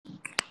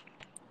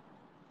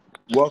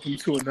Welcome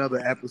to another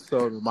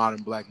episode of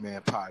Modern Black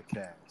Man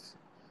Podcast.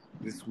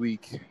 This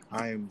week,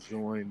 I am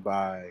joined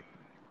by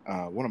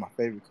one of my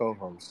favorite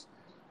co-hosts,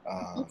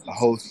 the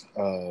host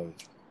of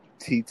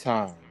Tea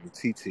Time with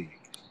TT.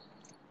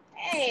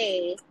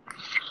 Hey.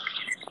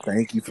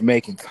 Thank you for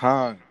making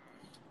time.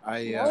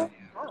 No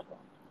problem.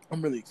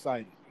 I'm really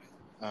excited.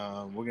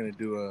 We're gonna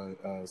do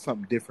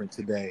something different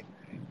today.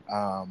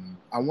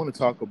 I want to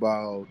talk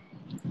about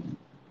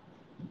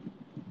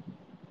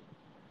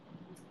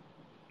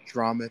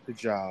drama at the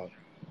job.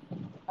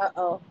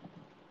 Uh-oh.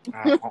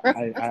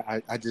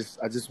 I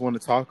just want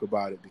to talk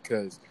about it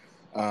because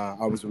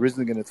I was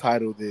originally going to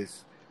title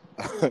this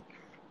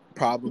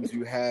 "Problems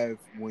You Have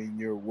When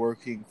You're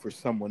Working for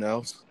Someone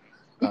Else,"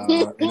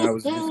 and I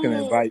was just going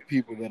to invite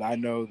people that I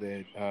know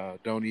that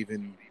don't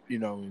even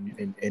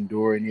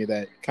endure any of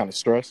that kind of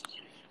stress.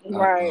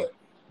 Right.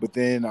 But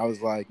then I was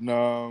like,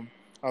 no,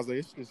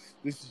 this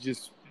is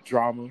just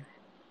drama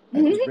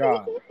at the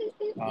job,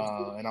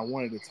 and I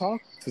wanted to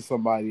talk to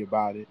somebody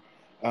about it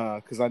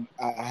because I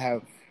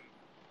have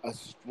a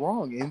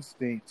strong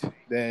instinct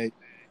that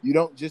you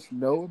don't just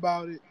know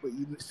about it, but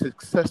you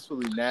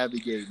successfully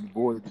navigate and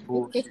avoid the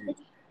bullshit.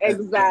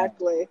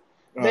 Exactly.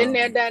 Been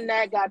there, done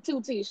that, got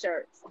 2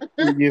 t-shirts.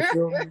 You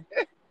feel me?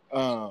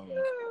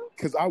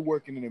 Because I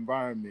work in an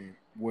environment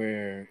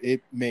where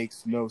it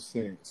makes no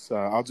sense.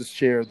 I'll just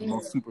share the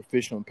most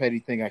superficial and petty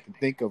thing I can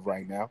think of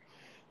right now.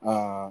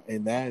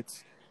 And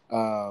that's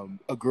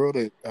a girl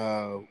that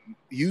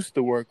used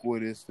to work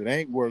with us, that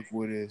ain't work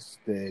with us,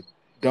 that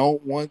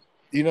don't want,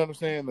 you know what I'm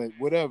saying? Like,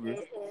 whatever.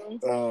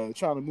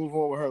 Trying to move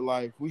on with her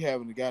life. We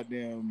having a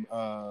goddamn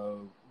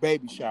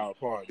baby shower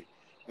party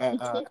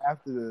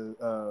after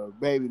the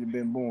baby had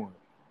been born.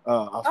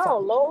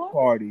 Lord.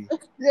 Party.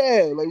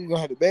 Yeah, like we're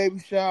gonna have the baby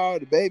shower,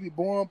 the baby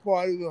born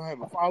party, we're gonna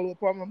have a follow-up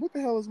party. I'm like, what the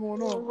hell is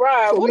going on?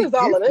 Right. So what we is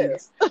all of gifting.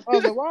 this? I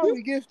was like, why are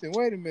we gifting?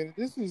 Wait a minute,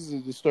 this is a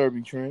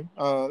disturbing trend.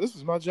 This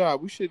is my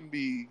job. We shouldn't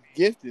be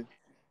gifting.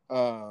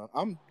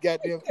 I'm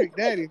goddamn trick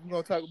daddy. If we're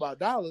gonna talk about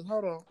dollars,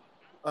 hold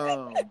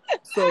on.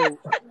 So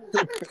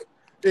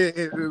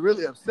it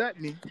really upset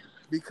me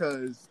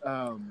because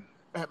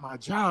at my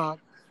job,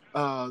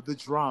 the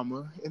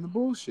drama and the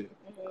bullshit.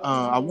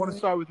 I want to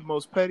start with the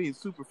most petty and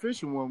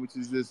superficial one, which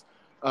is this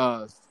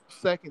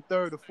second,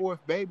 third, or fourth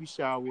baby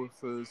shower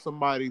for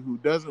somebody who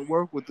doesn't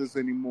work with us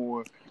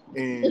anymore,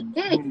 and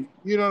who,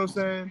 you know what I'm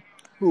saying,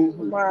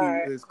 who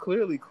is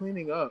clearly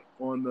cleaning up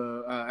on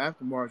the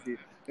aftermarket.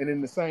 And in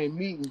the same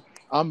meeting,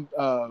 I'm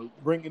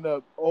bringing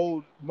up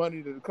old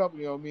money to the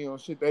company on me on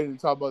shit they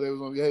didn't talk about. They was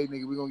gonna be, hey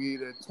nigga, we're gonna give you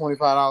that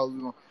 $25. We're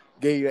gonna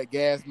give you that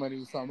gas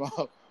money or something.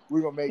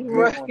 We're gonna make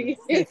good on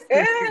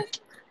it.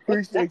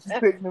 Appreciate you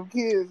picking them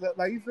kids up.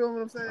 Like, you feel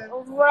what I'm saying?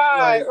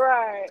 Right.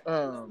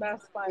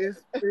 That's funny.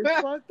 It's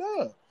fucked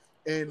up.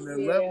 And the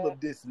level of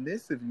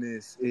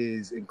dismissiveness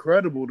is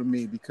incredible to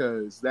me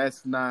because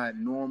that's not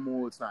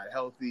normal. It's not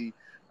healthy.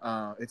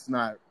 It's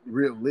not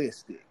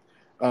realistic.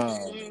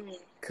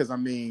 Because I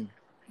mean,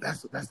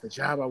 that's the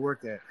job I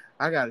work at.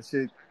 I got a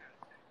chick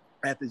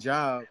at the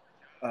job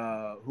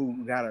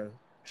who gotta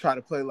try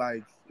to play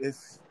like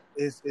it's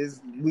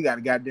we got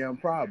a goddamn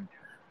problem.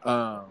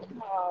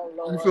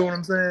 You feel what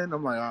I'm saying?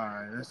 I'm like, all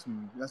right,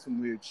 that's some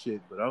weird shit,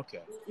 but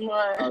okay.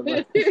 Right. I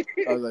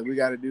was like, we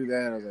got to do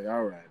that. I was like,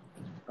 all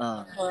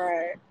right.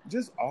 Right.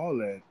 Just all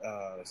that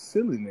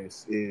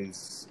silliness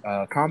is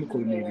comical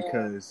to me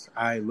because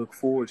I look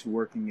forward to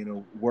working in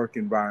a work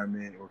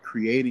environment or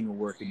creating a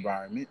work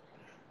environment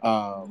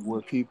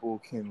where people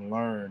can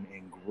learn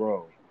and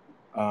grow.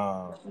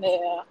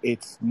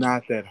 It's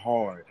not that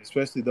hard,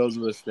 especially those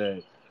of us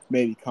that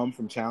maybe come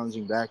from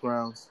challenging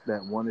backgrounds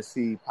that want to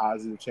see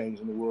positive change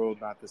in the world,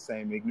 not the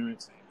same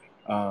ignorance.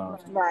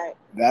 Right.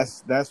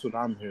 That's what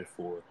I'm here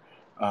for.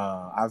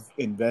 I've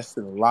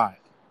invested a lot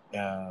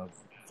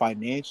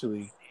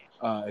financially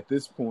at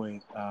this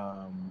point,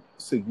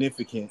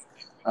 significant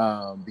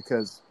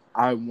because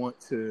I want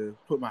to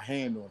put my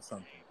hand on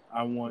something.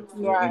 I want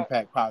to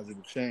impact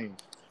positive change,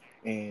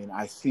 and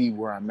I see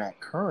where I'm at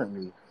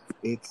currently.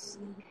 It's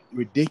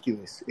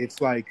ridiculous.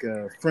 It's like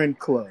a friend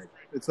club.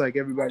 It's like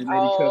everybody made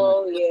each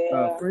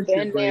other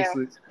friendship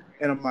bracelets.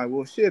 And I'm like,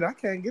 well, shit, I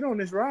can't get on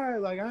this ride.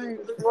 Like, I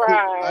ain't.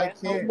 Right. I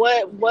can't.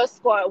 What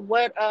squad?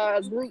 What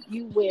group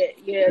you with?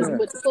 Yeah, you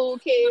with the cool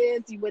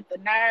kids? You with the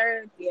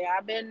nerds? Yeah,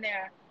 I've been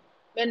there,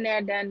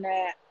 done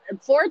that.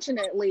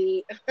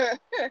 Unfortunately,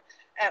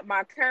 at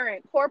my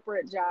current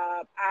corporate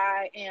job,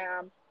 I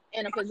am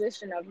in a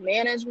position of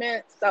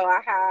management, so I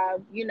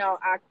have,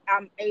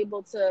 I'm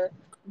able to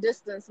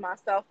distance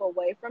myself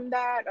away from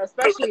that,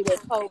 especially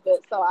with COVID.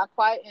 So I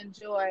quite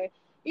enjoy.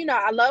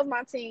 I love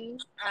my team,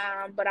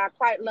 but I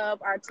quite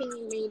love our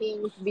team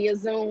meetings via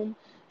Zoom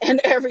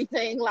and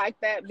everything like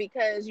that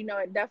because,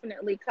 it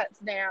definitely cuts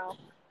down.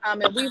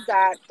 And we've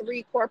got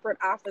 3 corporate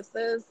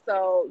offices.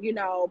 So,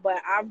 but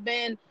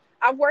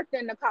I've worked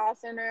in the call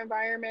center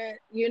environment.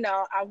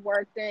 I've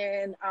worked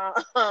in,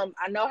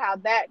 I know how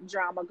that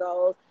drama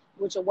goes.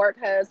 with your work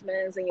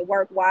husbands and your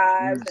work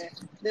wives, and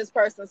this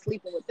person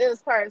sleeping with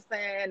this person,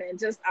 and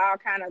just all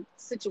kind of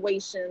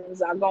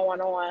situations are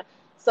going on.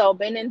 So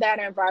been in that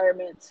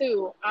environment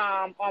too.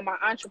 On my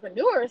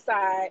entrepreneur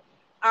side,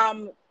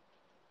 I'm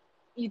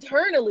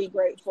eternally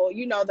grateful,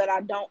 that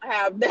I don't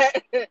have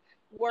that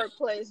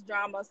workplace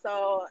drama.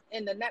 So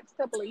in the next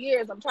couple of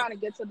years, I'm trying to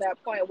get to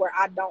that point where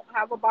I don't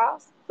have a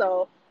boss.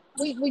 So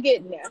we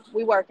getting there.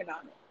 We working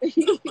on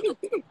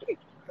it.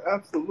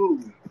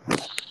 Absolutely.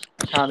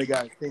 Kind of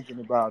got thinking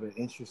about an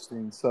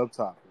interesting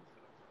subtopic.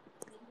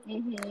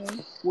 Mm-hmm.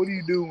 What do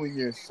you do when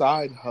your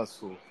side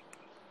hustle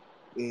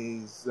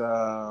is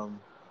the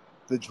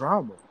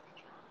drama?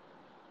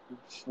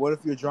 What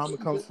if your drama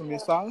comes from your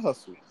side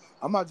hustle?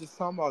 I'm not just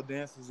talking about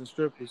dancers and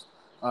strippers,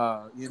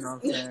 you know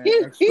what I'm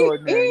saying?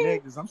 Extraordinary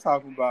niggas. I'm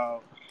talking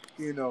about,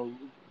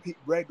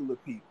 regular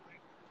people.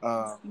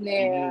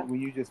 Yeah. When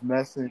you just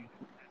messing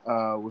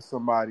with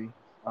somebody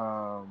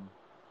for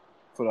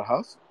the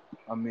hustle.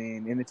 I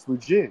mean, and it's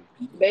legit.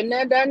 Been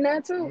there, done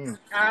that too.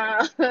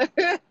 I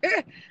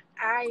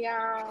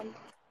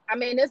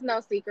mean, it's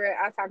no secret.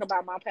 I talk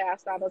about my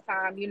past all the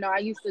time. I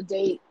used to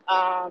date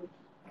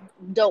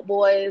dope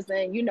boys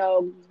and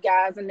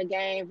guys in the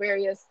game,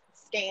 various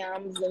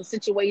scams and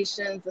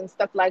situations and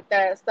stuff like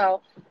that.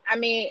 So I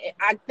mean,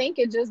 I think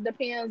it just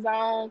depends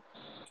on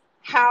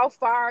how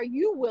far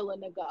you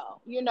willing to go,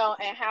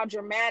 and how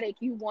dramatic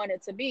you want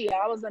it to be.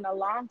 I was in a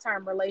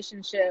long-term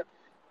relationship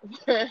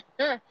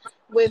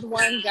with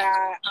one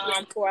guy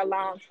for a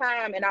long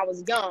time, and I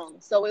was young,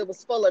 so it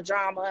was full of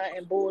drama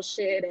and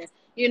bullshit and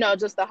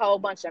just a whole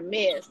bunch of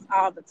mess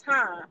all the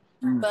time.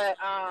 But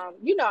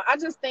I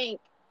just think,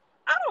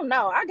 I don't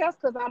know, I guess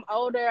because I'm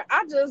older,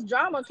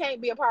 drama can't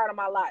be a part of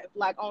my life,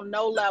 like on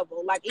no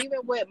level. Like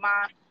even with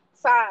my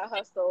side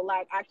hustle,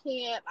 like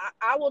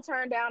I will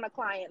turn down a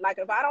client. Like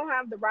if I don't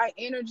have the right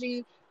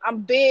energy,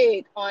 I'm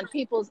big on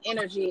people's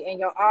energy and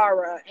your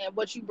aura and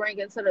what you bring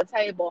into the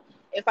table.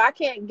 If I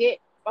can't get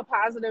a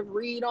positive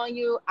read on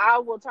you,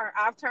 I've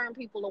turned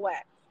people away,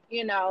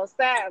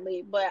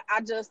 sadly. But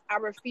I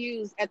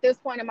refuse at this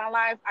point in my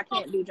life. I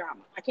can't do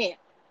drama. I can't.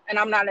 And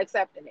I'm not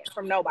accepting it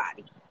from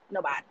nobody.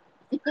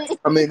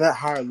 I mean, that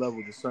higher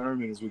level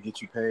discernment is what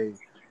gets you paid.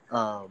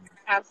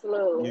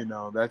 Absolutely.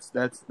 That's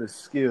the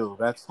skill.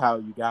 That's how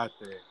you got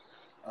there.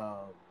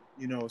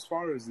 As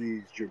far as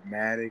these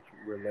dramatic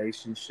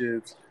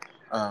relationships,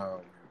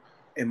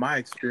 in my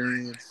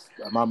experience,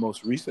 my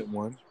most recent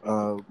one,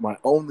 my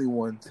only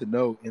one to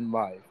know in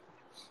life,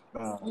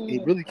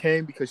 it really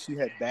came because she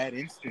had bad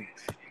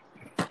instincts.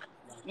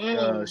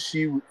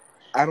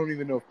 I don't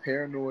even know if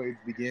paranoid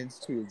begins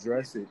to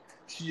address it.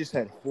 She just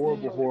had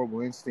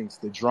horrible instincts.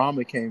 The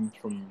drama came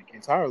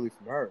entirely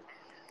from her,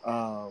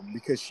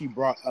 because she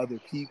brought other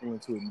people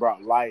into it and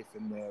brought life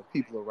and the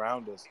people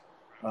around us,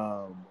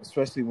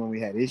 especially when we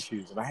had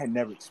issues. And I had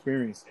never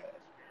experienced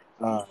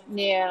that.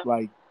 Yeah.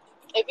 Like,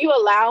 if you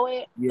allow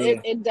it, yeah.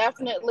 it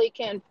definitely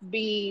can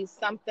be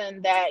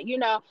something that,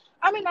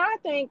 I mean, I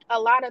think a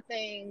lot of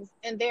things,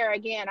 and there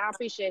again, I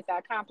appreciate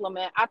that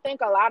compliment. I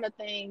think a lot of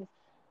things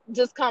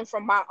just come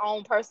from my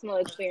own personal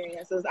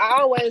experiences.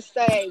 I always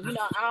say,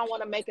 I don't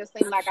want to make it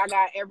seem like I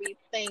got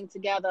everything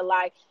together,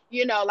 like,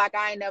 like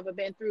I ain't never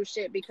been through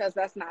shit, because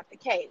that's not the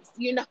case,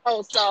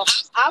 So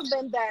I've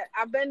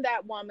been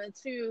that woman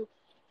too.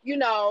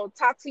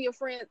 Talk to your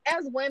friends.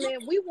 As women,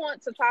 we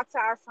want to talk to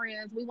our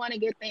friends. We want to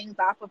get things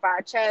off of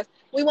our chest.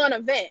 We want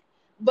to vent.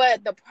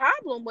 But the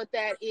problem with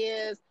that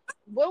is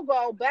we'll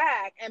go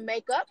back and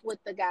make up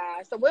with the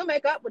guy. So we'll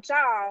make up with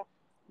y'all,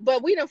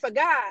 but we done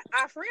forgot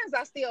our friends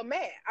are still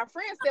mad. Our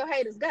friends still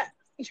hate his guts.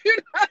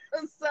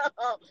 So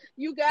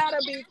you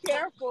gotta be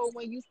careful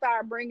when you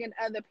start bringing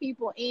other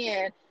people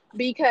in,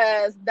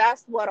 because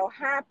that's what'll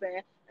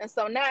happen. And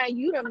so now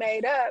you done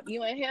made up,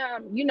 you and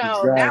him,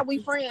 Exactly. Now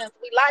we friends.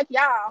 We like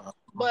y'all,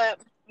 but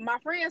my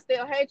friends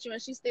still hate you,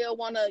 and she still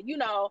wanna,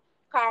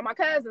 call my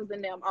cousins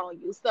and them on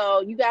you.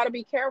 So you gotta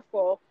be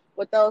careful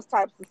with those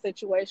types of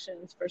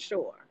situations for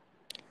sure.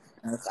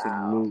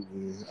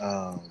 Absolutely.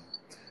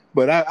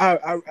 But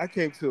I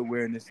came to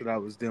awareness that I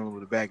was dealing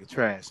with a bag of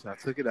trash, and I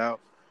took it out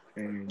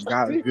and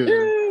got it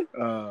good.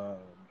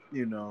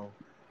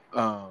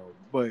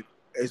 But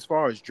as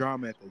far as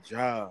drama at the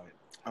job,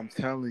 I'm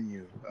telling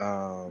you,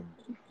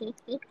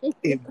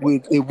 it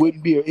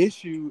wouldn't be an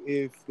issue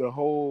if the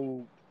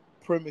whole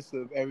premise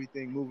of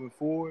everything moving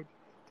forward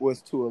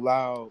was to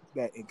allow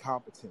that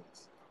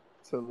incompetence,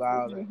 to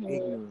allow that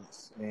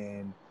ignorance,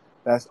 and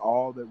that's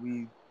all that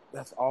we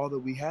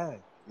have.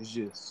 It's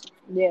just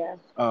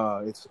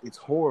it's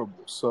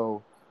horrible.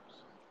 So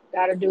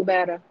gotta do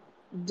better.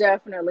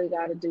 Definitely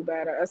gotta do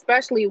better,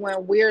 especially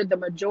when we're the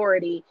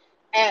majority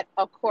at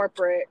a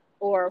corporate,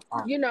 or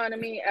you know what I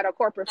mean, at a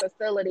corporate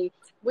facility.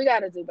 We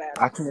gotta do better.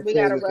 I can't We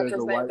say gotta that there's a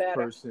represent white better.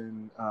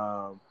 person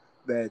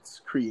that's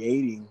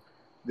creating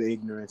the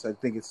ignorance. I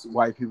think it's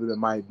white people that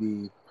might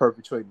be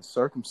perpetuating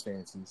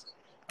circumstances,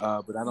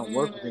 but I don't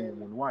work with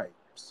anyone white.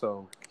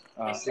 So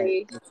at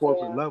the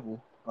corporate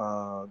level,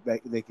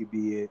 that they could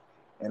be it.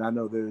 And I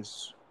know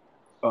there's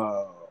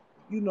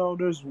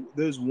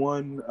there's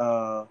one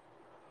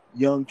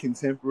young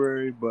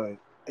contemporary, but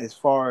as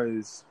far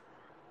as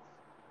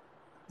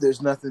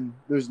there's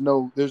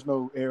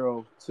no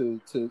arrow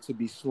to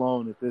be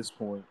slown at this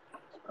point,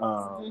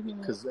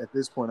 because at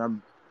this point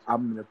I'm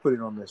gonna put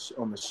it on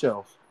the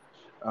shelf,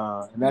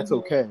 and that's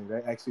okay.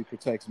 That actually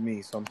protects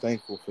me, so I'm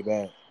thankful for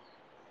that.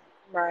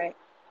 Right.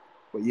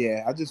 But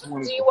yeah, I just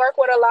wanted Do to. you work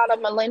with a lot of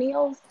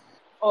millennials,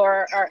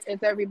 or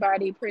is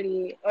everybody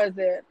pretty, or is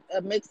it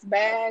a mixed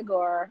bag,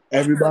 or what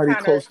Everybody kind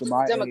of close to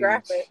my age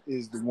demographic?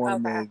 is the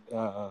one Okay.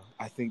 that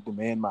I think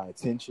demand my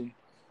attention,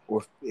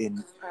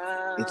 and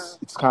Uh,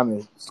 it's kind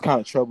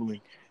of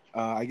troubling.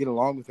 I get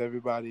along with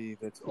everybody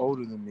that's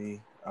older than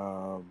me,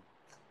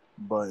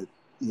 but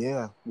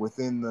yeah,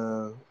 within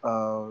the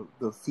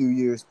few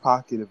years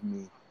pocket of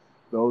me,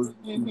 those are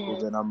the people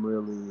that I'm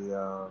really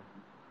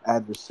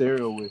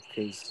adversarial with,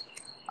 because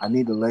I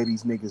need to lay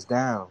these niggas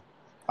down.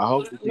 I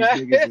hope that these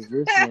niggas is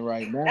listening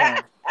right now,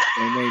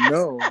 and they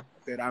know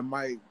that I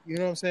might, you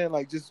know what I'm saying,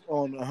 like just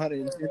on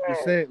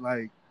 110%,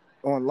 like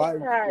on life.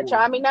 Right.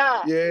 Try me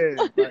not. Yeah,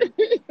 like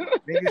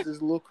niggas is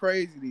a little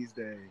crazy these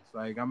days.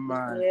 Like I'm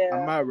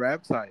Yeah. my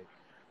rap type.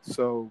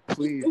 So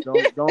please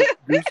don't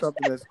do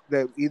something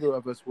that either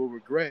of us will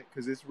regret,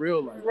 because it's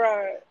real life.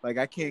 Right. Like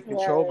I can't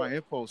control my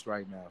impulse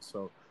right now.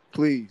 So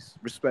please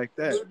respect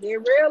that. Get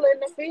real in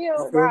the You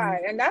field, feel me?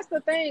 right? And that's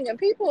the thing. And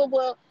people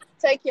will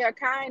take your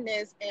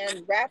kindness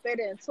and wrap it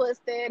and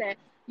twist it, and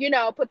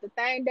put the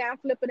thing down,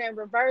 flip it, and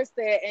reverse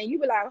it. And you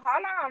be like,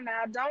 hold on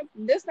now, don't.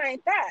 This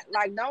ain't that.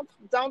 Like,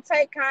 don't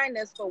take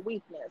kindness for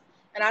weakness.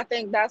 And I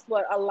think that's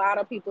what a lot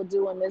of people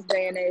do in this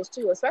day and age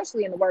too,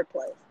 especially in the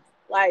workplace.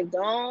 Like,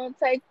 don't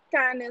take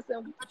kindness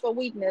for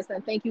weakness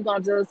and think you're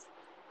gonna just,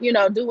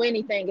 do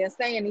anything and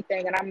say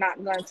anything, and I'm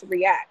not going to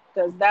react,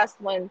 because that's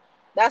when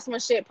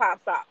shit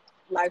pops off.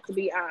 Like, to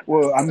be honest.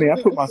 Well, I mean, I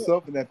put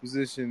myself in that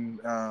position,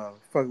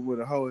 fucking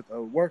with a hoe at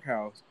a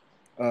workhouse.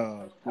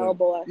 Oh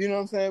boy. You know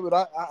what I'm saying?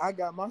 But I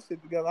got my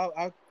shit together.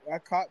 I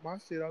caught my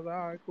shit. I was like,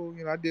 all right, cool.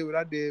 I did what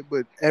I did,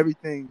 but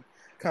everything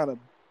kind of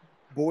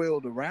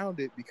boiled around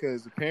it,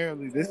 because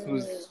apparently this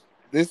was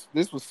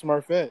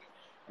Smurfette.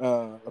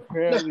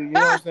 Apparently, you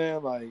know what I'm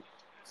saying? Like,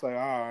 it's like,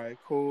 all right,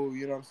 cool.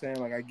 You know what I'm saying?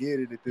 Like, I get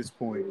it at this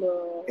point.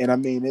 No. And I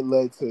mean, it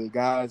led to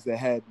guys that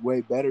had way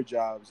better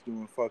jobs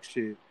doing fuck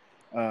shit.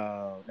 And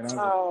I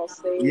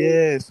was like,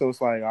 yeah, so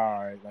it's like, all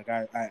right, like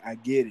I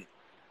get it.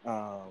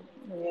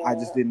 I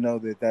just didn't know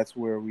that that's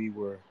where we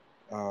were.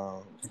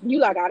 You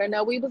like, I didn't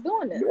know we was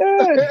doing this.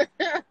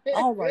 Yeah.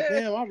 I was like,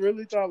 damn, I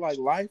really thought like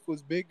life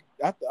was big.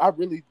 I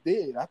really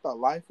did. I thought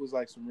life was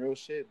like some real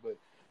shit, but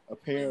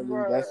apparently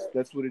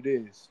that's what it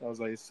is. I was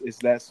like, it's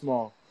that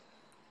small.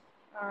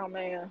 Oh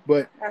man,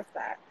 but that's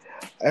that.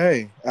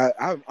 Hey,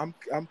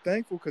 I'm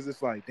thankful, because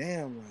it's like,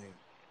 damn, like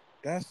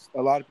that's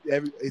a lot of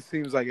it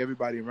seems like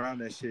everybody around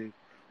that shit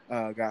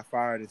got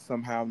fired, and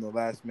somehow I'm the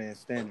last man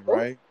standing,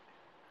 right?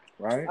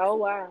 Right? Oh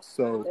wow.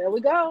 So there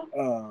we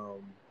go.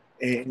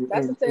 And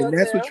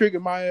that's what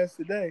triggered my ass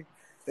today.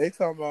 They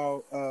talking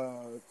about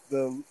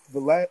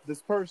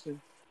this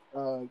person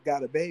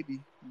got a baby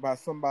by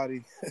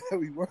somebody that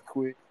we work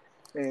with,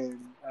 and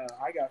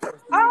I got.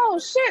 Oh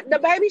shit! The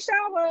baby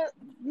shower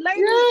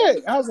lady. Yeah,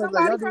 I was like,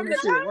 y'all doing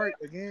this shit at work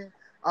again?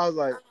 I was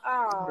like,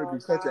 I'm gonna be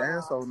such an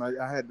asshole, and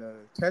I had to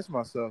catch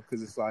myself,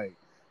 because it's like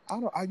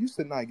I used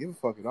to not give a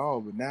fuck at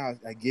all, but now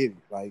I get it.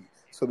 Like,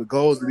 so the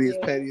goal is to be as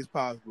petty as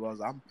possible. I was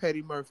like, I'm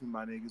Petty Murphy,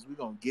 my niggas. We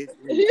gonna get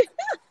it.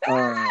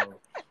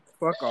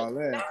 Fuck all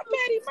that. Not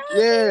Petty Murphy.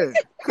 Yeah,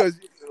 because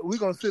we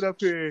gonna sit up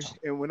here,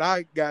 and when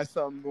I got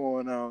something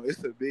going on,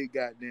 it's a big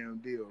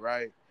goddamn deal,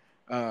 right?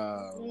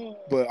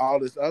 But all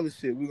this other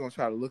shit, we gonna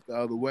try to look the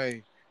other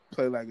way,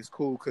 play like it's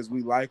cool because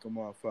we like a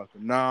motherfucker.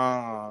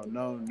 No.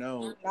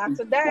 Not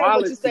today.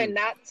 What you say?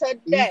 Not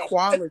today.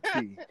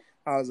 Equality.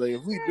 I was like,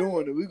 if we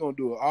doing it, we gonna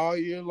do it all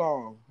year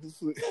long. You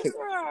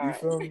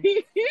feel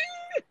me?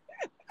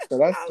 So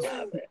that's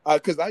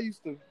because I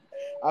used to.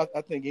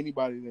 I think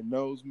anybody that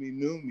knows me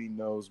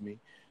knows me.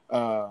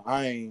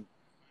 I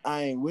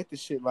ain't with the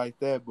shit like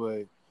that,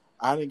 but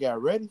I done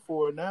got ready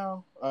for it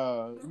now.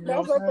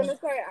 That's what I'm gonna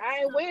say. I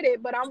ain't with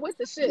it, but I'm with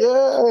the shit.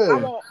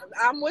 Yeah.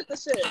 I'm with the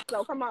shit.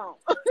 So come on.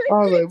 I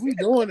was like, we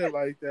doing it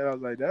like that. I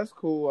was like, that's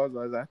cool. I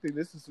was like, I think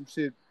this is some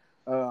shit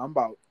I'm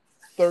about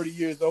 30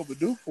 years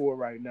overdue for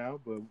right now,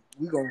 but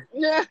we gonna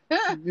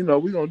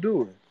we gonna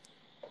do it.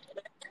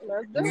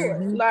 Let's do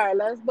it. Like,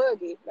 let's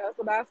boogie. That's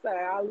what I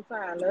say all the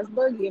time. Let's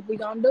boogie. If we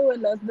gonna do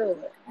it, let's do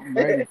it. I'm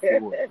ready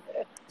for it.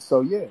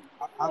 So yeah,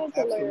 I've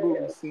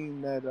absolutely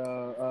seen that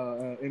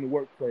in the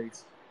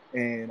workplace,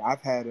 and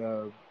I've had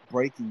a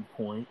breaking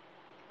point.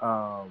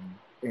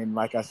 And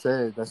like I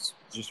said, that's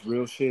just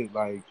real shit.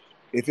 Like,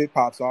 if it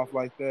pops off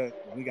like that,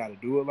 we got to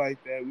do it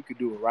like that. We could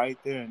do it right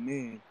there and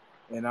then,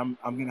 and I'm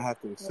gonna have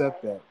to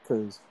accept that,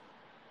 because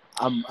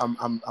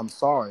I'm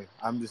sorry.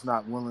 I'm just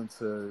not willing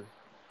to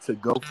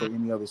go for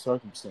any other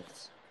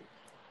circumstance.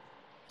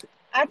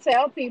 I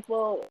tell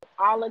people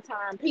all the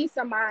time, peace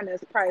of mind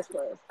is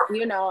priceless,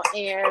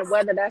 and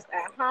whether that's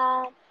at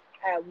home,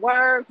 at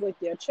work, with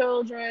your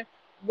children,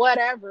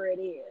 whatever it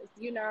is.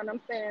 You know what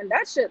I'm saying?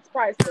 That shit's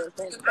priceless,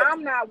 and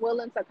I'm not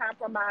willing to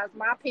compromise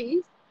my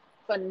peace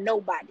for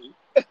nobody.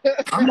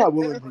 I'm not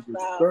willing to So,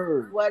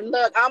 disturb. well,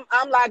 look,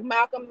 I'm like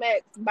Malcolm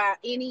X by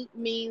any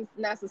means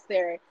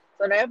necessary.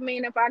 So that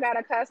means if I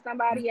gotta cuss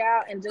somebody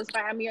out and just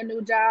find me a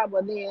new job,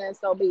 well then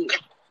so be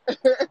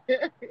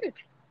it.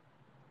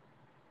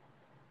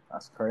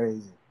 That's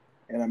crazy.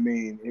 And I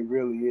mean, it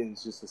really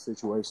is just a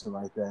situation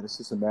like that. It's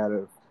just a matter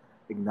of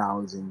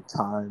acknowledging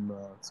time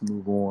to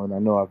move on. I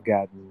know I've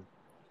gotten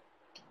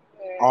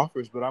Yeah.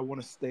 offers, but I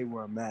want to stay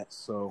where I'm at.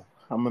 So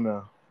I'm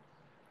gonna.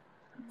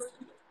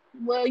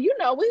 Well,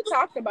 we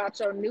talked about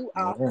your new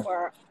Yeah.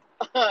 offer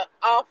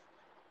off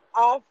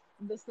off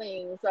the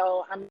scene.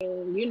 So I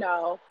mean, you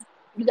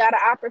got an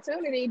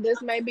opportunity.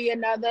 This may be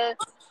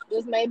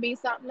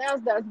something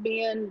else that's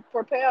being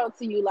propelled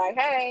to you. Like,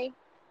 hey,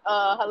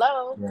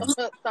 hello,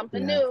 Yeah.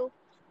 something Yeah. new.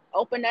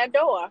 Open that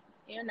door.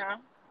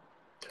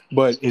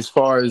 But as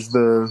far as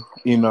the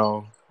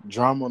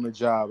drama on the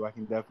job, I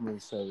can definitely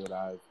say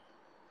that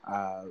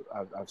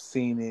I've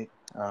seen it.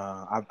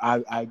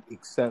 I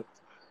accept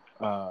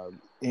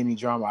any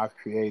drama I've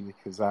created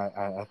because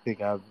I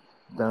think I've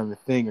done a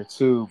thing or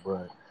two,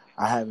 but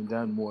I haven't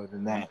done more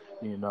than that.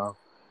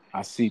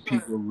 I see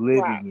people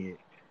Right. living it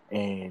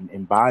and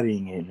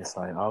embodying it, and it's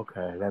like,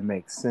 okay, that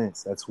makes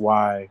sense. That's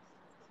why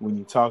when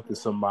you talk to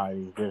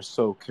somebody, they're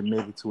so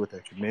committed to what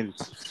they're committed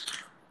to.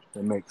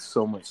 It makes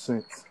so much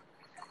sense.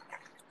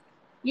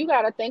 You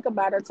got to think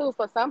about it too.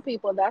 For some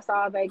people, that's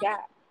all they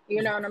got.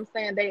 You know what I'm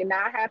saying? They're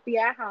not happy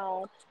at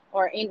home,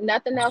 or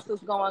nothing else is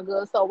going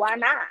good. So why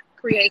not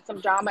create some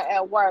drama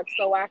at work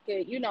so I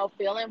could,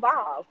 feel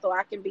involved, so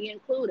I can be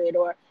included,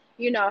 or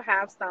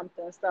have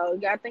something. So you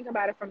got to think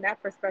about it from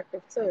that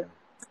perspective too.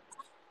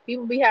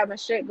 People be having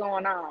shit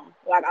going on,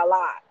 like a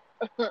lot.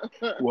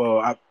 Well,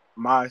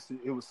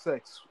 it was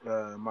sex.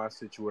 My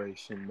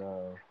situation.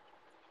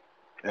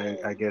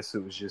 I guess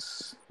it was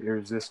just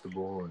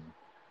irresistible, and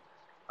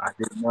I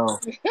didn't know.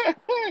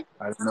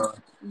 I didn't know.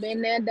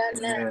 Been there,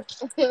 done Yeah,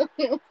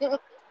 that.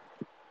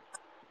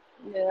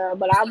 Yeah,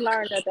 but I've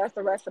learned that that's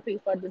a recipe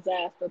for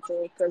disaster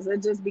too, because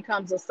it just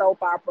becomes a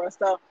soap opera.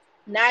 So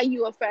now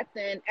you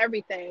affecting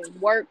everything,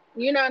 work.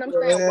 You know what I'm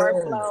saying? yeah.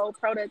 Workflow,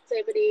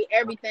 productivity,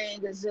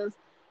 everything is just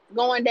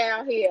going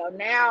downhill.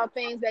 Now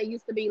things that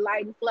used to be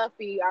light and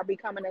fluffy are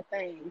becoming a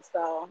thing.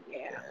 So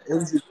yeah, It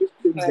was yeah,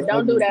 the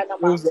don't do ugly. that no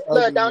It more. was the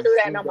Look, don't ugliest. do It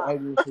that was no the more.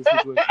 ugliest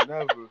situation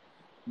ever.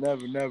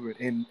 Never, never,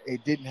 and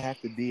it didn't have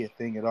to be a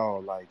thing at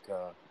all. Like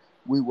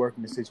we worked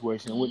in a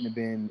situation, it wouldn't have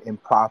been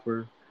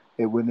improper.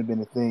 It wouldn't have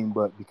been a thing,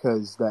 but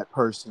because that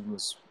person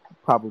was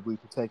probably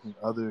protecting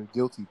other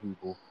guilty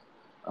people,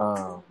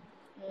 um,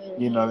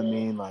 you know what I Hmm.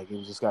 mean? Like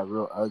it just got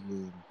real ugly.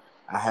 And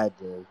I had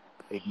to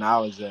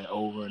acknowledge that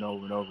over and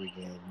over and over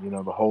again.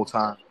 The whole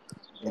time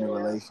in a Yeah.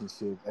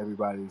 relationship,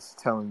 everybody's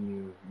telling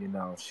you,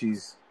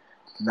 she's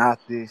not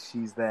this,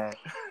 she's that,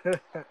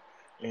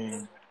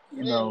 and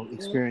Hmm.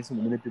 experiencing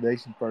the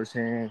manipulation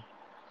firsthand.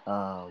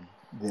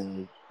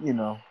 The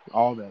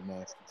all that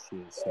nasty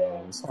shit. So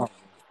Yeah. it's hard.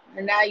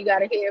 And now you got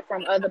to hear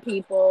from other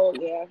people.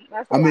 Yeah,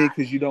 that's a I mean,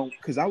 lot.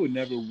 because I would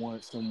never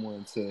want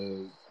someone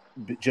to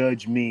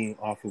judge me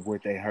off of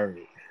what they heard.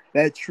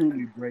 That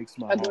truly breaks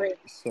my heart. Agree.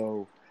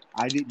 So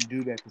I didn't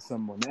do that to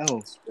someone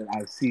else, but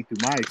I see through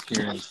my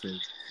experiences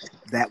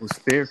that was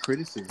fair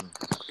criticism,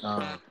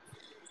 and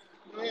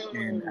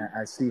Mm.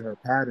 I see her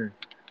pattern.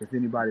 If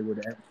anybody were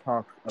to ever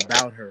talk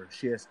about her,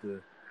 she has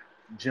to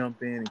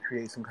jump in and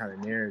create some kind of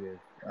narrative.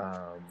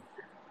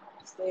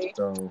 See?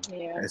 So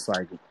Yeah. it's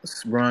like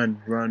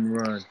run, run,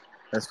 run.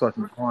 That's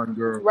fucking on,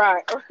 girl.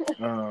 Right.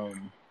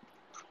 Um,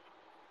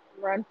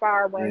 Run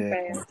far, run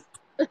yeah. fast.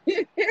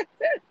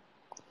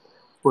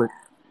 But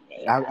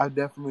I Yeah,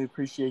 definitely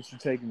appreciate you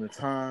taking the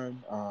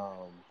time. of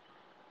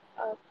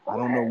I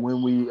don't know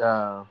course. when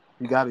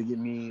you got to get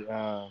me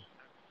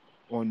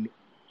on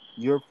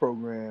your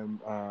program.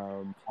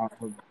 I'm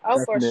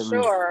Oh, for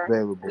definitely sure.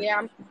 available. Yeah,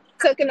 I'm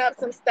cooking up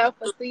some stuff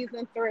for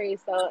season 3,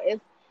 so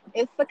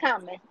it's a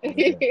coming.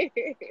 Yeah,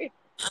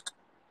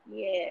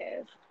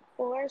 Yes,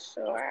 for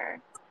sure.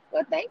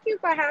 Well, thank you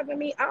for having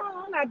me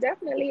on. I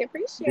definitely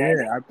appreciate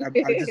yeah.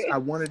 I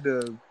it. wanted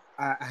to.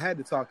 I had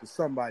to talk to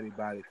somebody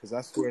about it because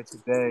I swear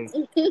today,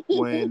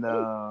 when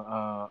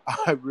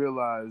I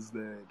realized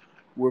that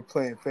we're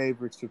playing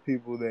favorites for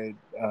people that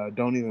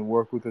don't even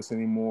work with us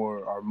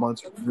anymore, are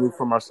months removed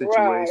from our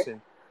Right.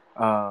 situation.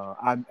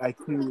 I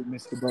clearly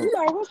missed the boat. You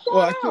like, what's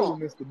Well, going I clearly on?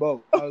 missed the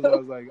boat. I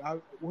was like,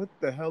 what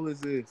the hell is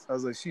this? I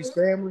was like, she's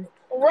family.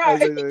 I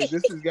was Right. like,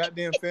 this is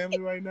goddamn family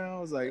right now.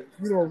 I was like,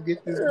 you don't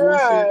get this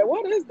bullshit. Right.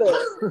 What is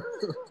this?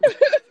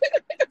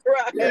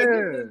 Right. Get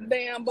Yeah. this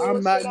damn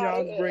I'm not bullshit in out of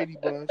y'all's here. Brady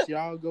Bunch.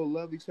 Y'all go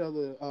love each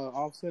other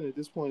off center. At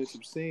this point, it's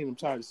obscene. I'm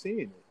tired of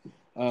seeing it.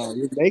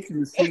 You're making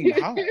the scene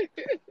hot.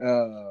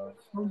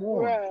 Come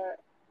on. Right.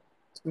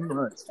 Too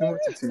much. Too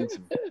much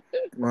attention.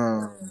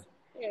 Um,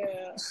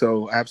 Yeah.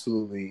 so,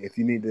 absolutely. If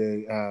you need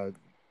to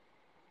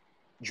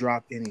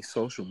drop any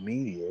social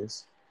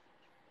medias.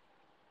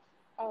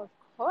 Of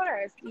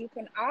course, you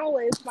can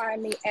always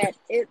find me at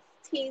It's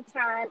Tea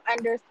Time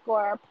 _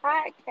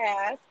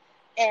 podcast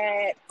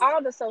at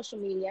all the social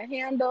media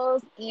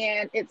handles,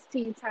 and it's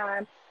Tea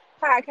Time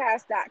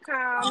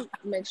podcast.com.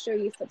 Make sure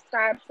you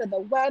subscribe to the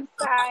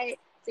website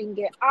so you can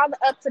get all the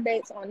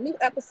up-to-dates on new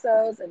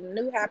episodes and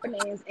new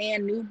happenings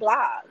and new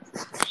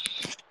blogs.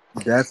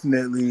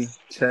 Definitely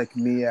check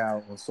me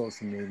out on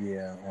social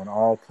media on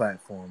all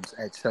platforms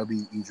at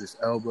Chubby Idris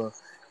Elba,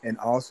 and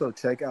also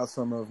check out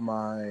some of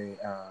my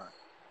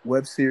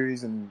web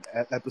series and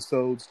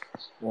episodes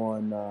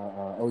on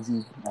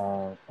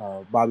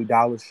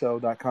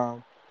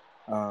BobbyDollarShow.com.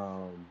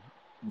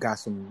 Got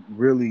some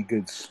really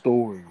good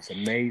stories,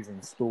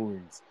 amazing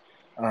stories.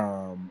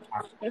 I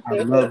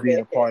love being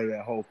a part of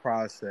that whole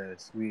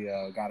process. We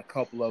got a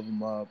couple of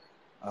them up.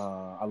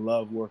 I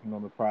love working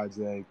on the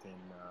project,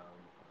 and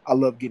I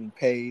love getting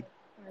paid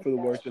for the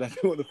work that I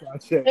do on the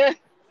project.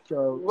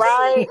 So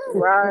Right.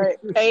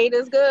 Paid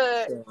is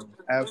good. So,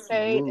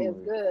 Paid is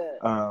absolutely.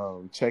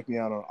 good. Check me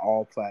out on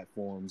all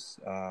platforms.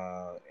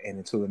 And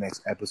until the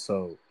next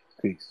episode,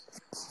 peace.